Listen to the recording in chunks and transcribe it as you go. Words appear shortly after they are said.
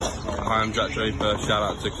Hi, I'm Jack Draper. Shout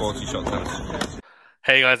out to QualityShot Tennis.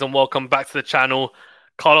 Hey guys, and welcome back to the channel.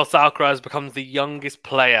 Carlos Alcaraz becomes the youngest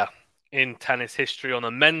player in tennis history on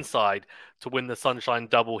the men's side to win the Sunshine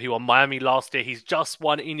Double. He won Miami last year. He's just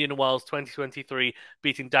won Indian Wells 2023,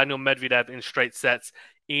 beating Daniel Medvedev in straight sets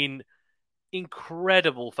in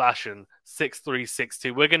incredible fashion, 6-3,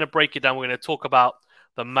 6-2. We're going to break it down. We're going to talk about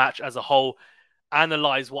the match as a whole,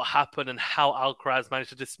 analyze what happened and how Alcaraz managed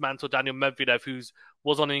to dismantle Daniel Medvedev, who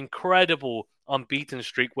was on an incredible unbeaten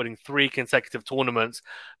streak, winning 3 consecutive tournaments.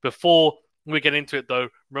 Before we get into it, though,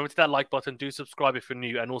 remember to hit that like button, do subscribe if you're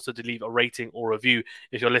new, and also to leave a rating or review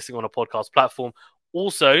if you're listening on a podcast platform.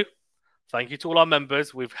 Also, thank you to all our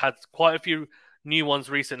members. We've had quite a few new ones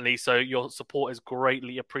recently, so your support is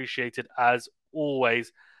greatly appreciated as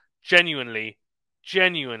always. Genuinely,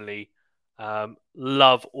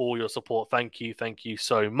 love all your support. Thank you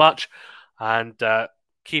so much, and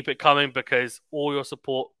keep it coming because all your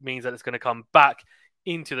support means that it's going to come back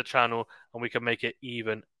into the channel and we can make it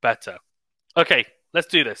even better. Okay, let's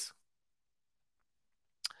do this.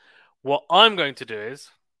 What I'm going to do is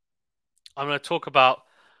I'm going to talk about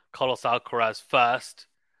Carlos Alcaraz first,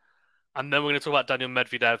 and then we're going to talk about Daniel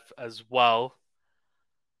Medvedev as well.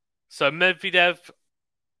 So Medvedev,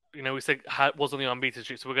 we said was on the unbeaten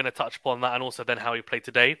streak, so we're going to touch upon that and also then how he played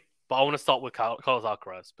today. But I want to start with Carlos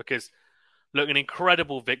Alcaraz because, look, an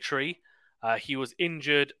incredible victory. He was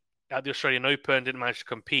injured at the Australian Open, didn't manage to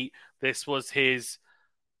compete. This was his,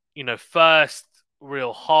 first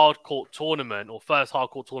real hard court tournament or first hard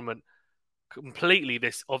court tournament completely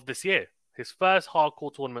this year. His first hard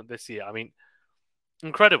court tournament this year. I mean,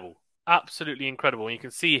 incredible, absolutely incredible. And you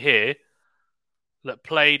can see here that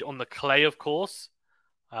played on the clay, of course.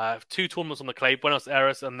 2 tournaments on the clay, Buenos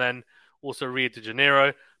Aires and then also Rio de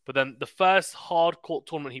Janeiro. But then the first hard court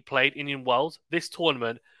tournament he played, Indian Wells, this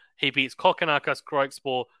tournament, he beats Kokkinakis,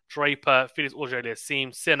 Grigspor, Draper, Felix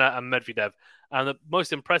Auger-Aliassime, Sinner, and Medvedev. And the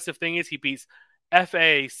most impressive thing is he beats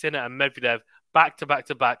FAA, Sinner, and Medvedev back to back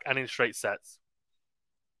to back and in straight sets.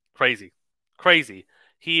 Crazy.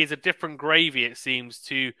 He is a different gravy, it seems,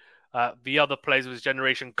 to the other players of his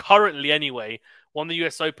generation currently anyway. Won the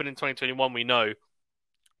US Open in 2021, we know.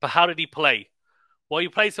 But how did he play? Well, he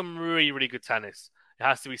played some really, really good tennis. It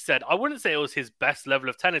has to be said. I wouldn't say it was his best level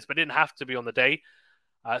of tennis, but it didn't have to be on the day.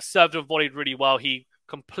 Served and volleyed really well. He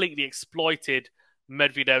completely exploited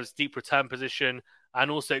Medvedev's deep return position and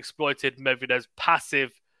also exploited Medvedev's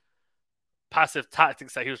passive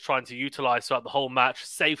tactics that he was trying to utilize throughout the whole match.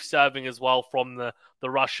 Safe serving as well from the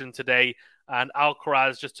Russian today. And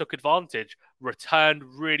Alcaraz just took advantage. Returned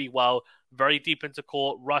really well, very deep into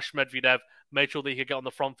court, rushed Medvedev, made sure that he could get on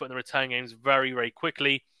the front foot in the return games very, very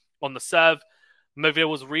quickly. On the serve, Medvedev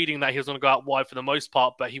was reading that he was going to go out wide for the most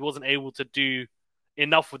part, but he wasn't able to do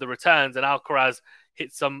enough with the returns, and Alcaraz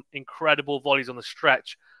hit some incredible volleys on the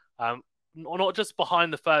stretch. Not just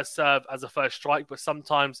behind the first serve as a first strike, but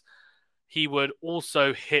sometimes he would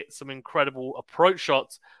also hit some incredible approach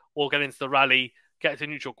shots or get into the rally, get to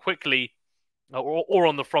neutral quickly, or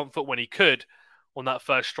on the front foot when he could on that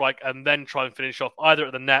first strike, and then try and finish off either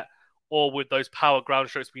at the net or with those power ground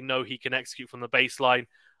strokes we know he can execute from the baseline.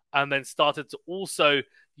 And then started to also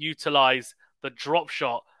utilize the drop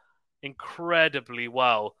shot incredibly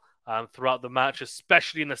well throughout the match,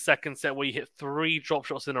 especially in the second set where he hit 3 drop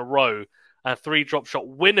shots in a row and 3 drop shot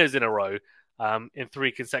winners in a row in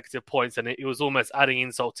 3 consecutive points. And it was almost adding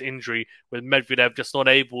insult to injury with Medvedev just not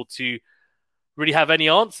able to really have any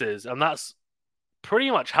answers. And that's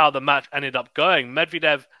pretty much how the match ended up going.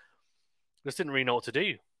 Medvedev just didn't really know what to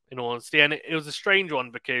do, in all honesty. And it was a strange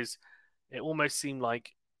one because it almost seemed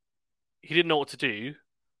like he didn't know what to do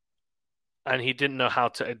and he didn't know how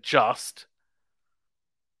to adjust.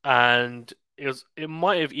 And it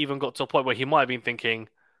might have even got to a point where he might have been thinking,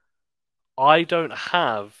 I don't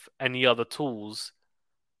have any other tools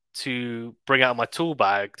to bring out of my tool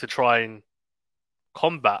bag to try and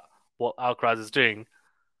combat what Alcaraz is doing.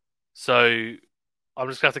 So I'm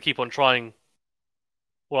just going to have to keep on trying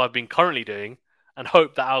what I've been currently doing and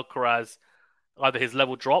hope that Alcaraz, either his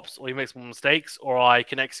level drops or he makes more mistakes or I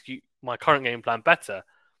can execute my current game plan better.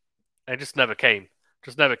 And it just never came.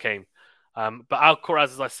 But Alcaraz,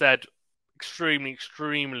 as I said,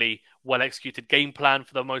 extremely well executed game plan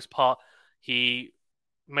for the most part. He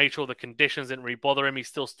made sure the conditions didn't really bother him. He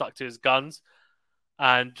still stuck to his guns.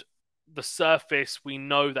 And the surface, we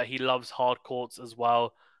know that he loves hard courts as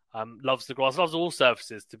well. Loves the grass, loves all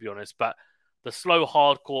surfaces, to be honest. But the slow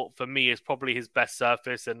hard court for me is probably his best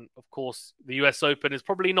surface. And of course, the US Open is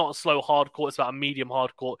probably not a slow hard court. It's about a medium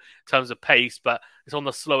hard court in terms of pace, but it's on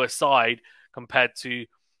the slower side compared to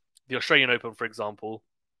the Australian Open, for example.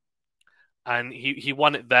 and he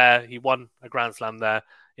won it there. He won a Grand Slam there.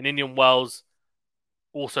 In Indian Wells,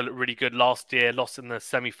 also looked really good last year. Lost in the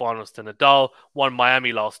semi-finals to Nadal. Won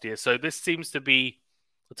Miami last year. So this seems to be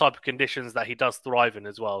the type of conditions that he does thrive in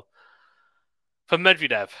as well. For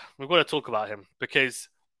Medvedev, we've got to talk about him because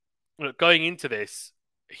look, going into this,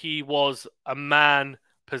 he was a man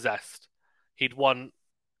possessed. He'd won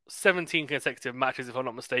 17 consecutive matches, if I'm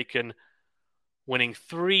not mistaken, winning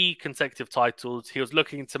 3 consecutive titles. He was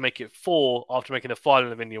looking to make it 4 after making the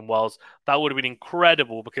final of Indian Wells. That would have been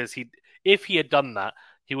incredible because if he had done that,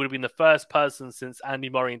 he would have been the first person since Andy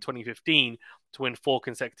Murray in 2015 to win 4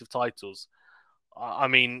 consecutive titles. I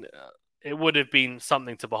mean, it would have been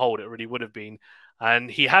something to behold. It really would have been.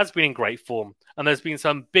 And he has been in great form. And there's been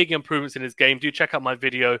some big improvements in his game. Do check out my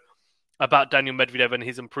video about Daniel Medvedev and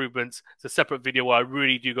his improvements. It's a separate video where I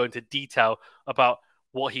really do go into detail about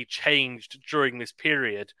what he changed during this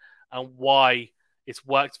period and why it's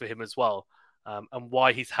worked for him as well, and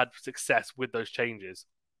why he's had success with those changes.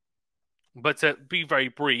 But to be very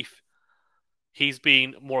brief, he's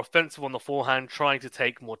been more offensive on the forehand, trying to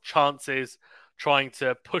take more chances, trying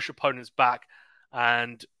to push opponents back,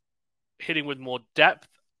 and hitting with more depth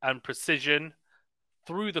and precision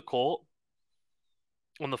through the court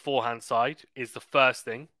on the forehand side is the first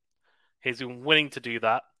thing. He's been willing to do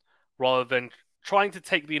that rather than trying to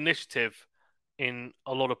take the initiative in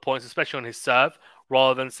a lot of points, especially on his serve,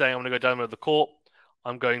 rather than saying, I'm going to go down the court,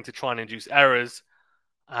 I'm going to try and induce errors,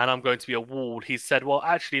 and I'm going to be a wall. He said, well,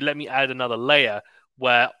 actually, let me add another layer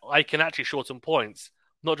where I can actually shorten points,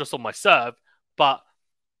 not just on my serve, but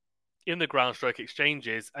in the ground stroke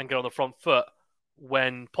exchanges and get on the front foot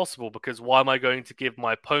when possible. Because why am I going to give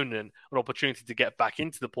my opponent an opportunity to get back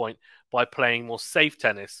into the point by playing more safe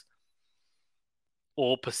tennis?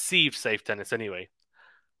 Or perceived safe tennis anyway.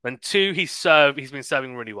 Then 2, he's been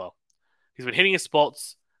serving really well. He's been hitting his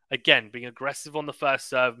spots, again, being aggressive on the first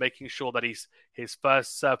serve, making sure that his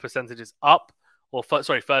first serve percentage is up, first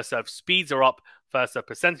serve speeds are up, first serve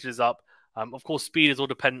percentage is up. Of course, speed is all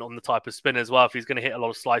dependent on the type of spin as well. If he's going to hit a lot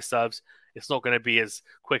of slice serves, it's not going to be as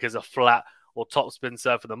quick as a flat or top spin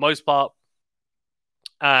serve for the most part.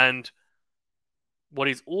 And what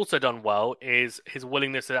he's also done well is his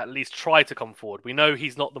willingness to at least try to come forward. We know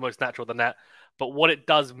he's not the most natural at the net, but what it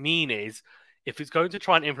does mean is if he's going to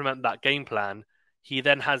try and implement that game plan, he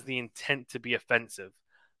then has the intent to be offensive.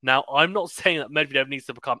 Now, I'm not saying that Medvedev needs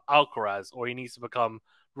to become Alcaraz or he needs to become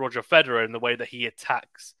Roger Federer in the way that he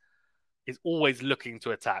attacks, is always looking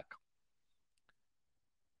to attack.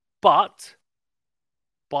 But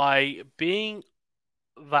by being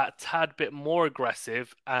that tad bit more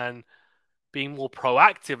aggressive and being more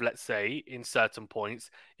proactive, let's say, in certain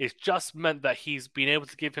points, it's just meant that he's been able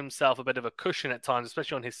to give himself a bit of a cushion at times,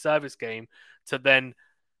 especially on his service game, to then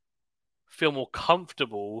feel more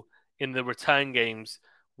comfortable in the return games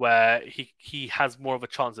where he has more of a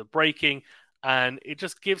chance of breaking. And it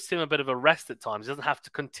just gives him a bit of a rest at times. He doesn't have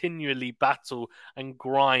to continually battle and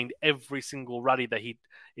grind every single rally that he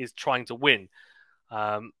is trying to win.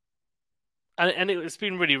 And it's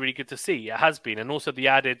been really, really good to see. It has been. And also the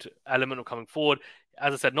added element of coming forward.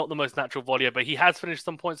 As I said, not the most natural volleyer, but he has finished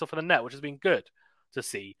some points off of the net, which has been good to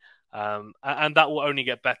see. And that will only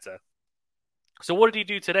get better. So what did he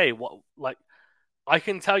do today? I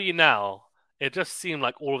can tell you now, it just seemed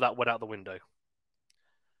like all of that went out the window.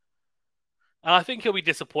 And I think he'll be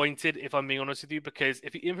disappointed, if I'm being honest with you, because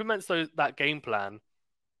if he implements that game plan,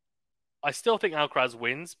 I still think Alcaraz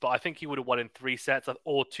wins, but I think he would have won in 3 sets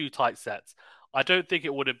or 2 tight sets. I don't think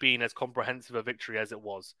it would have been as comprehensive a victory as it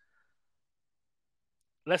was.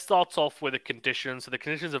 Let's start off with the conditions. So the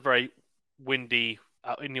conditions are very windy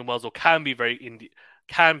at Indian Wells, or can be very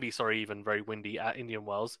windy at Indian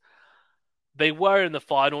Wells. They were in the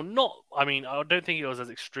final. I don't think it was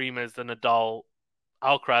as extreme as the Nadal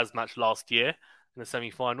Alcaraz match last year in the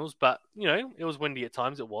semi-finals, but it was windy at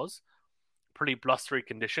times. It was pretty blustery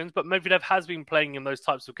conditions, but Medvedev has been playing in those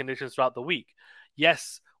types of conditions throughout the week.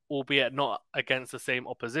 Yes, albeit not against the same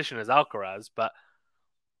opposition as Alcaraz, but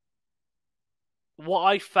what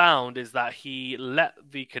I found is that he let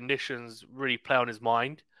the conditions really play on his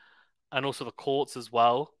mind, and also the courts as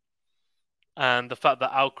well, and the fact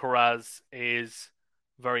that Alcaraz is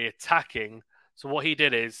very attacking. So what he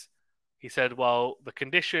did is he said, well, the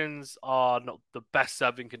conditions are not the best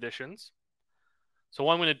serving conditions. So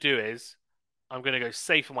what I'm going to do is I'm going to go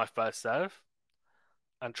safe on my first serve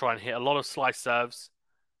and try and hit a lot of slice serves,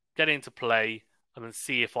 get into play, and then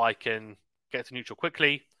see if I can get to neutral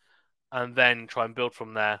quickly, and then try and build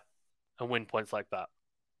from there and win points like that.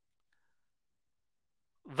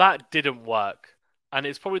 That didn't work. And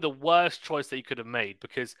it's probably the worst choice that he could have made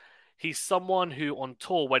because He's someone who on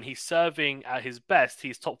tour, when he's serving at his best,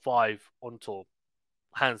 he's top 5 on tour,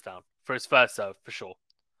 hands down, for his first serve, for sure.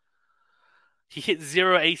 He hit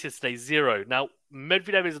 0 aces today, 0. Now,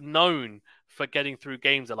 Medvedev is known for getting through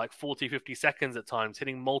games at like 40, 50 seconds at times,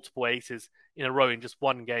 hitting multiple aces in a row in just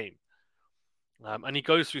one game. And he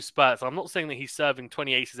goes through spurts. I'm not saying that he's serving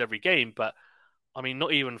 20 aces every game, but I mean,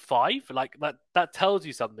 not even 5. Like that tells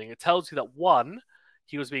you something. It tells you that one,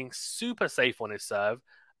 he was being super safe on his serve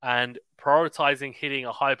and prioritizing hitting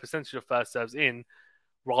a higher percentage of first serves in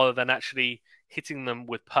rather than actually hitting them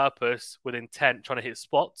with purpose, with intent, trying to hit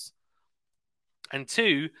spots. And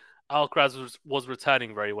two, Alcaraz was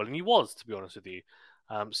returning very well, and he was, to be honest with you.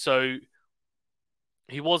 So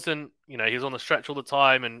he wasn't, he was on the stretch all the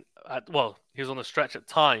time, and he was on the stretch at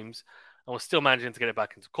times, and was still managing to get it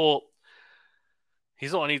back into court.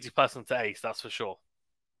 He's not an easy person to ace, that's for sure.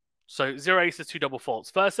 So 0 aces, 2 double faults.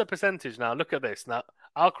 First serve percentage now, look at this. Now,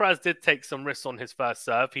 Alcaraz did take some risks on his first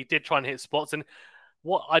serve. He did try and hit spots, and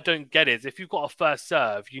what I don't get is if you've got a first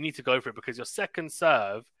serve, you need to go for it because your second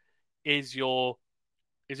serve is your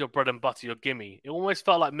bread and butter, your gimme. It almost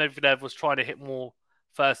felt like Medvedev was trying to hit more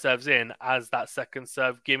first serves in as that second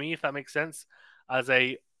serve gimme, if that makes sense. I'm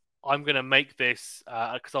going to make this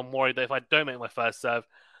because I'm worried that if I don't make my first serve,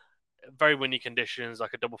 very windy conditions, I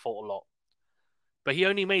could double fault a lot. But he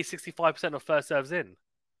only made 65% of first serves in.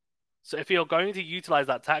 So if you're going to utilize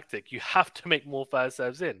that tactic, you have to make more first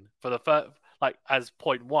serves in for the first, as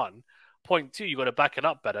point one. Point two, you've got to back it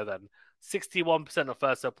up better then. 61% of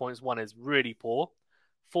first serve points won is really poor.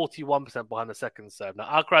 41% behind the second serve. Now,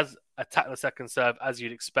 Alcaraz attacked the second serve as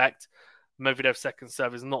you'd expect. Medvedev's second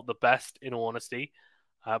serve is not the best, in all honesty.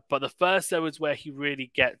 But the first serve is where he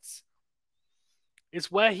really gets...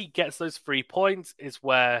 It's where he gets those 3 points. Is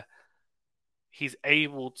where he's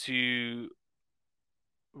able to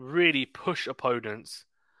really push opponents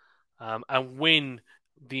and win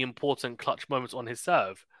the important clutch moments on his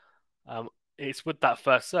serve. It's with that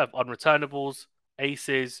first serve, unreturnables,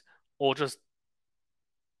 aces, or just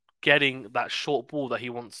getting that short ball that he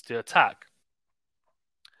wants to attack.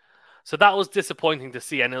 So that was disappointing to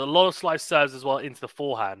see. And a lot of slice serves as well into the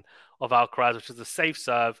forehand of Alcaraz, which is a safe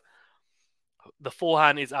serve. The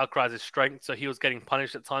forehand is Alcaraz's strength, so he was getting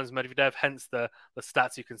punished at times, Medvedev, hence the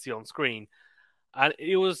stats you can see on screen. And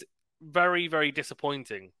it was very, very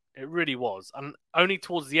disappointing. It really was. And only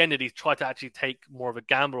towards the end did he try to actually take more of a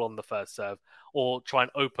gamble on the first serve or try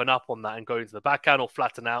and open up on that and go into the backhand or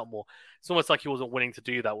flatten out more. It's almost like he wasn't willing to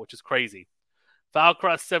do that, which is crazy. For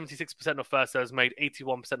Alcaraz, 76% of first serves made,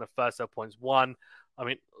 81% of first serve points won. I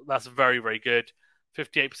mean, that's very, very good.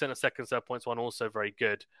 58% of second serve points won, also very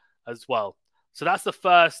good as well. So that's the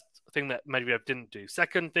first thing that Medvedev didn't do.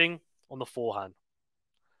 Second thing, on the forehand.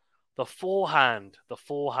 The forehand.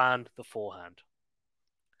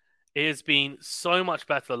 It has been so much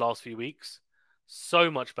better the last few weeks. So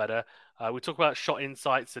much better. We talk about shot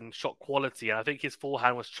insights and shot quality, and I think his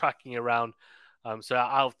forehand was tracking around, so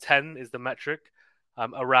out of 10 is the metric,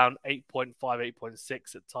 around 8.5,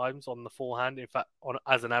 8.6 at times on the forehand, in fact,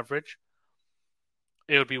 as an average.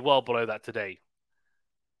 It would be well below that today.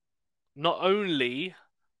 Not only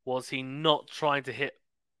was he not trying to hit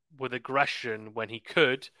with aggression when he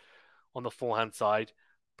could on the forehand side,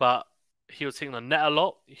 but he was hitting the net a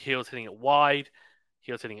lot. He was hitting it wide.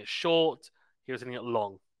 He was hitting it short. He was hitting it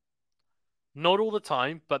long. Not all the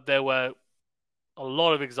time, but there were a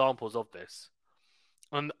lot of examples of this.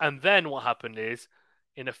 And then what happened is,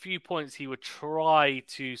 in a few points, he would try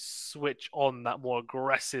to switch on that more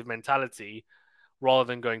aggressive mentality rather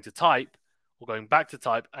than going to type or going back to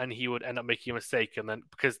type, and he would end up making a mistake. And then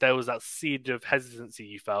because there was that seed of hesitancy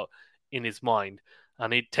he felt in his mind,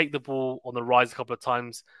 and he'd take the ball on the rise a couple of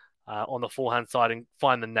times on the forehand side and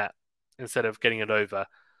find the net instead of getting it over.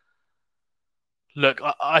 Look,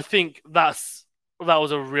 I think that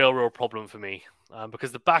was a real problem for me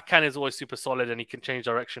because the backhand is always super solid and he can change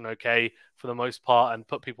direction okay for the most part and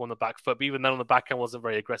put people on the back foot. But even then on the backhand wasn't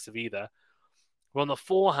very aggressive either. But on the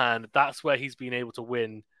forehand, that's where he's been able to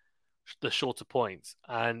win the shorter points.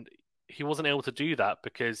 And he wasn't able to do that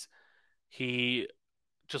because he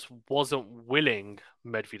just wasn't willing,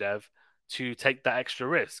 Medvedev, to take that extra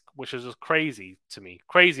risk, which is just crazy to me.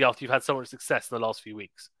 Crazy after you've had so much success in the last few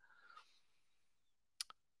weeks.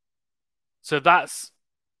 So that's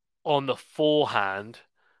on the forehand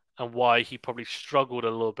and why he probably struggled a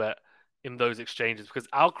little bit in those exchanges because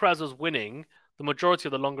Alcaraz was winning the majority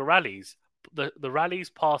of the longer rallies. The rallies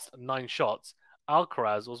past 9 shots,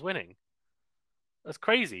 Alcaraz was winning. That's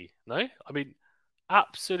crazy, no? I mean,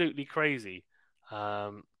 absolutely crazy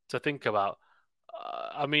to think about.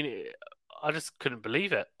 I just couldn't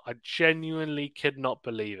believe it. I genuinely could not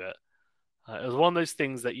believe it. It was one of those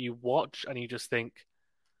things that you watch and you just think,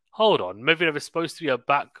 hold on, Medvedev is supposed to be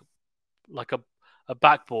like a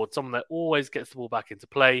backboard, someone that always gets the ball back into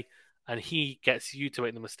play, and he gets you to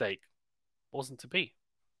make the mistake. Wasn't to be.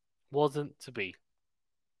 Wasn't to be.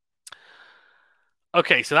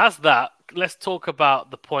 Okay, so that's that. Let's talk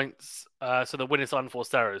about the points. So the winners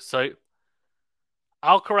unforced errors. So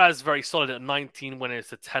Alcaraz very solid at 19 winners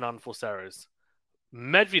to 10 unforced errors.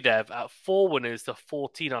 Medvedev at 4 winners to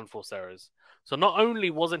 14 unforced errors. So not only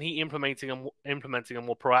wasn't he implementing a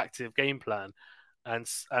more proactive game plan and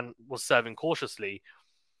was serving cautiously,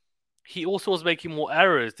 he also was making more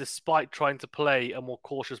errors despite trying to play a more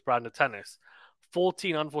cautious brand of tennis.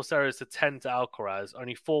 14 unforced errors to 10 to Alcaraz,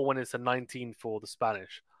 only 4 winners to 19 for the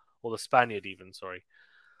Spanish, or the Spaniard even, sorry.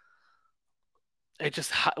 It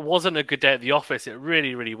just wasn't a good day at the office. It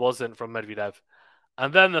really, really wasn't from Medvedev.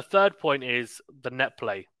 And then the third point is the net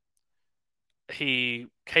play. He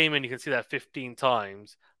came in, you can see that 15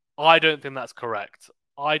 times. I don't think that's correct.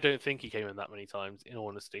 I don't think he came in that many times, in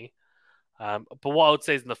honesty. But what I would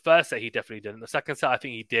say is in the first set, he definitely didn't. The second set, I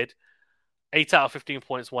think he did. 8 out of 15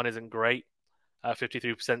 points, one isn't great.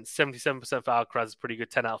 53%, 77% for Alcaraz is pretty good,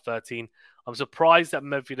 10 out of 13. I'm surprised that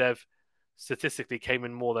Medvedev statistically came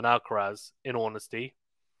in more than Alcaraz, in honesty.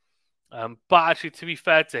 But actually, to be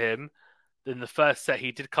fair to him, in the first set,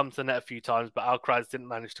 he did come to the net a few times, but Alcaraz didn't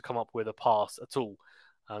manage to come up with a pass at all.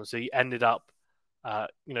 So he ended up,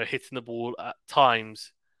 hitting the ball at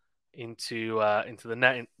times into the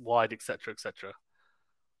net wide, etc., etc.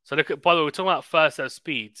 So look at. By the way, we're talking about first set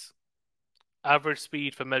speeds. Average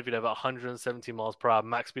speed for Medvedev at 170 miles per hour,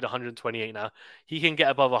 max speed 128 now. He can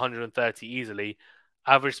get above 130 easily.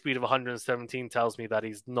 Average speed of 117 tells me that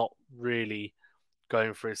he's not really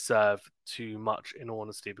going for his serve too much, in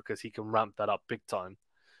honesty, because he can ramp that up big time.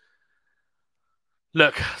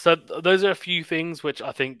 Look, so those are a few things which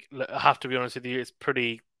I think, I have to be honest with you, it's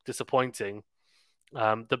pretty disappointing.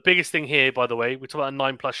 The biggest thing here, by the way, we talk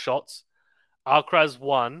about 9+ shots. Alcaraz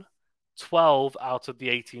won 12 out of the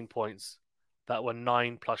 18 points that were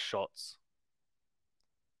 9+ shots.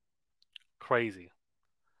 Crazy.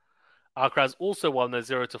 Alcaraz also won the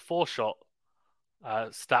 0-4 shot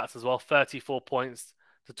stats as well. 34 points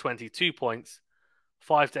to 22 points.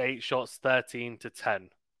 5-8 shots, 13-10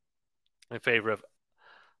 in favor of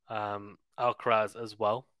Alcaraz as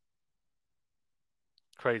well.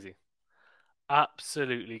 Crazy.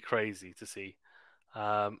 Absolutely crazy to see.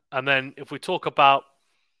 And then if we talk about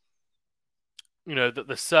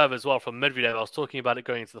the serve as well from Medvedev, I was talking about it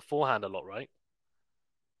going into the forehand a lot, right?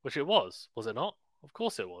 Which it was it not? Of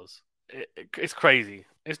course it was. It's crazy.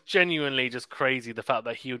 It's genuinely just crazy the fact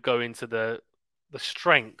that he would go into the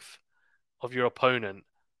strength of your opponent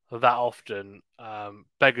that often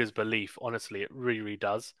beggars belief. Honestly, it really, really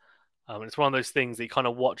does. It's one of those things that you kind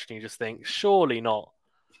of watch and you just think, surely not.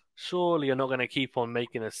 Surely you're not going to keep on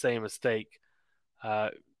making the same mistake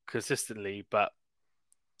consistently. But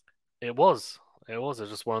it was. It was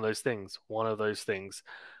just one of those things. One of those things.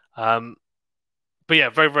 But yeah,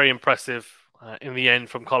 very, very impressive in the end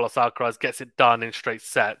from Carlos Alcaraz. Gets it done in straight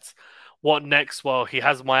sets. What next? Well, he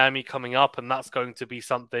has Miami coming up, and that's going to be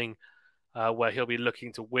something where he'll be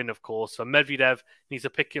looking to win, of course. So Medvedev needs to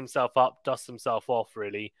pick himself up, dust himself off,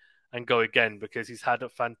 really, and go again, because he's had a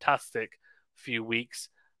fantastic few weeks.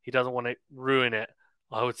 He doesn't want to ruin it,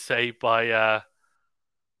 I would say, by...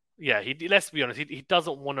 let's be honest, he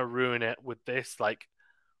doesn't want to ruin it with this. Like,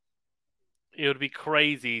 it would be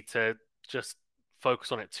crazy to just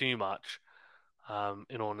focus on it too much,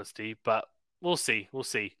 in honesty. But we'll see. We'll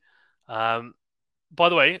see. By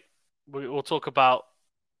the way, we'll talk about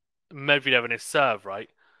Medvedev and his serve, right?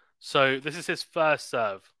 So this is his first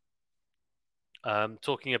serve.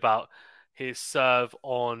 Talking about his serve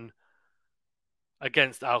on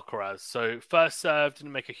against Alcaraz. So first serve,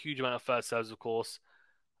 didn't make a huge amount of first serves, of course,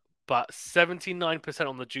 but 79%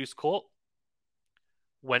 on the juice court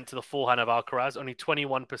went to the forehand of Alcaraz, only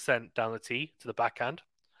 21% down the tee to the backhand.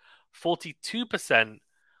 42%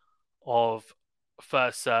 of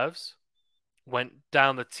first serves went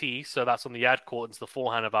down the tee, so that's on the ad court into the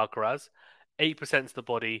forehand of Alcaraz. 8% to the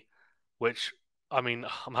body, which, I mean,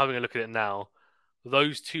 I'm having a look at it now.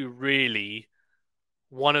 Those two really,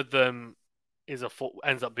 one of them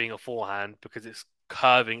ends up being a forehand because it's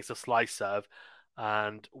curving, it's a slice serve,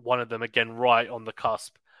 and one of them again right on the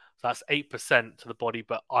cusp. So that's 8% to the body,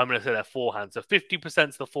 but I'm going to say they're forehand. So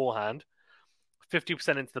 50% to the forehand,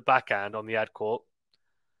 50% into the backhand on the ad court.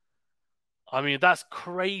 I mean, that's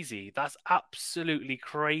crazy. That's absolutely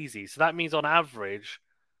crazy. So that means on average,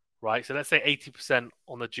 right? So let's say 80%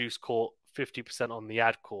 on the juice court, 50% on the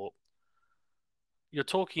ad court. you're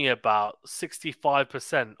talking about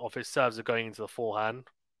 65% of his serves are going into the forehand.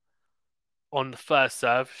 On the first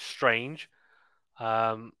serve, strange.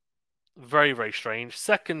 Very, very strange.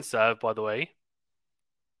 Second serve, by the way,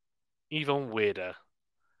 even weirder.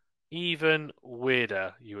 Even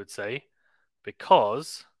weirder, you would say,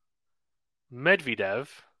 because Medvedev,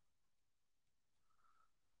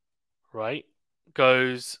 right,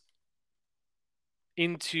 goes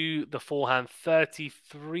into the forehand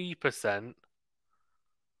 33%.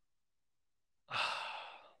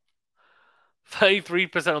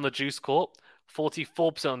 33% on the juice court,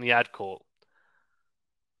 44% on the ad court.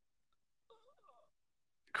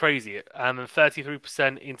 Crazy. And then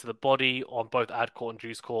 33% into the body on both ad court and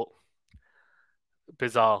juice court.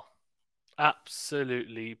 Bizarre.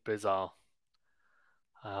 Absolutely bizarre.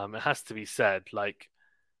 It has to be said. Like,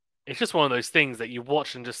 it's just one of those things that you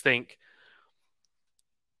watch and just think,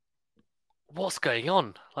 what's going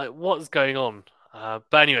on? Like, what's going on?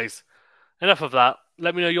 But anyways, enough of that.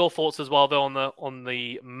 Let me know your thoughts as well, though, on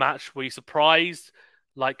the match. Were you surprised,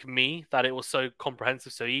 like me, that it was so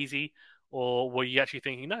comprehensive, so easy, or were you actually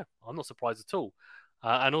thinking, no, I'm not surprised at all?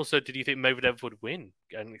 And also, did you think Medvedev would win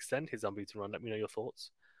and extend his unbeaten run? Let me know your thoughts.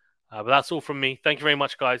 But that's all from me. Thank you very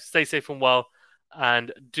much, guys. Stay safe and well,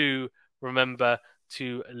 and do remember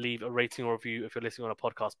to leave a rating or review if you're listening on a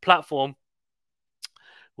podcast platform.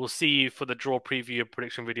 We'll see you for the draw preview and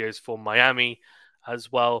prediction videos for Miami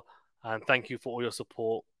as well. And thank you for all your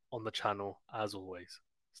support on the channel as always.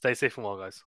 Stay safe and well, guys.